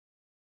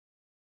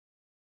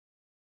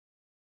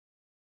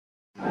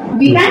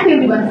We thank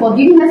everyone for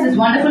giving us this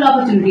wonderful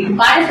opportunity to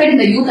participate in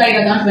the Youth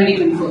Ideathon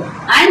 2024.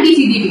 I am DC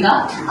Deepika.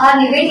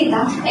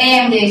 Nivedita. I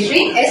am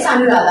Jeyashri. S.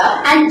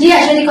 Radha. And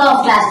Ashwathika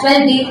of class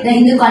 12B, the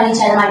Hindu College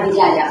Chellammal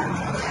Vidyalaya.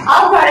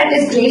 Our product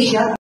is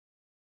Glacier.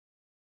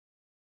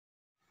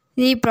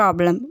 The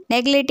problem: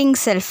 neglecting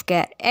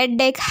self-care,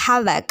 headache,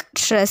 havoc,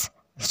 stress.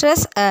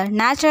 Stress a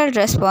natural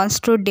response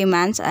to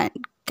demands and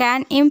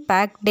can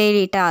impact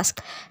daily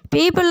tasks.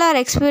 People are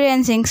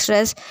experiencing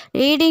stress,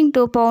 leading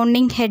to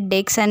pounding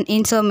headaches and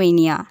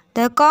insomnia.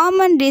 The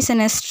common reason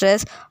is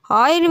stress.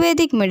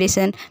 Ayurvedic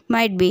medicine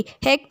might be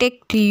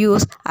hectic to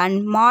use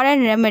and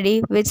modern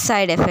remedy with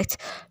side effects.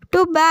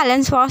 To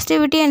balance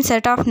positivity and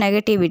set off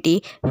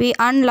negativity, we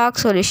unlock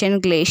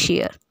solution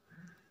Glacier.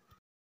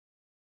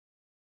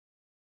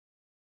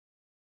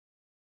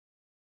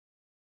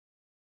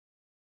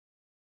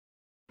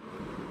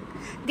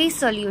 The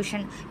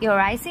solution: your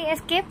IC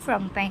escape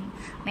from pain.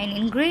 Main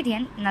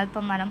ingredient: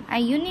 nalpamaram, a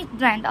unique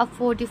blend of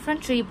 4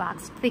 different tree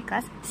barks: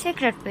 ficus,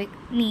 sacred fig,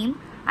 neem,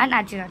 and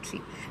ajira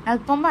tree.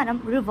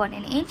 Nalpamaram, revered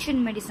in ancient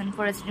medicine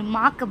for its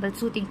remarkable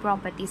soothing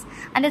properties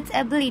and its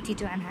ability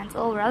to enhance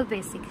overall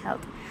basic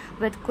health.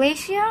 With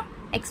Glacier,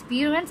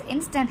 experience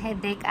instant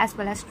headache as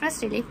well as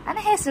stress relief and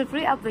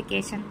hassle-free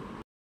application.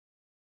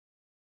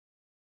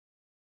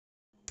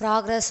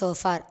 Progress so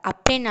far: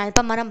 obtain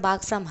Alpamaram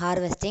bark from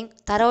harvesting,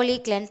 thoroughly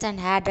cleanse and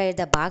hair dry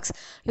the barks,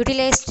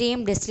 utilize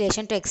steam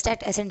distillation to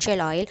extract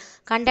essential oil,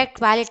 conduct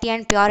quality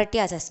and purity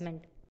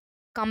assessment.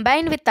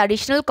 Combine with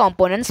additional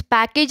components,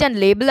 package and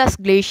label as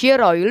Glacier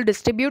oil,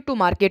 distribute to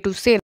market to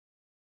sale.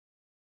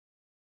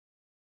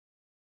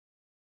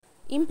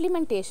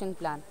 Implementation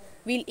plan.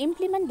 We'll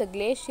implement the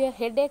Glacier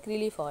headache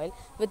relief oil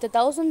with a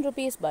 1,000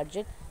 rupees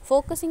budget,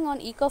 focusing on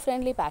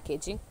eco-friendly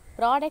packaging,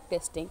 product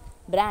testing,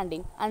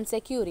 branding, and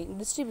securing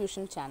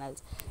distribution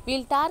channels.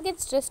 We'll target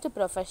stressed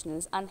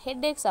professionals and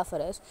headache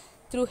sufferers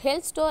through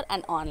health store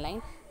and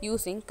online,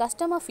 using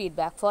customer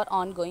feedback for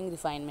ongoing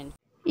refinement.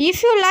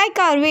 If you like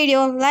our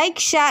video, like,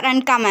 share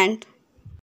and comment.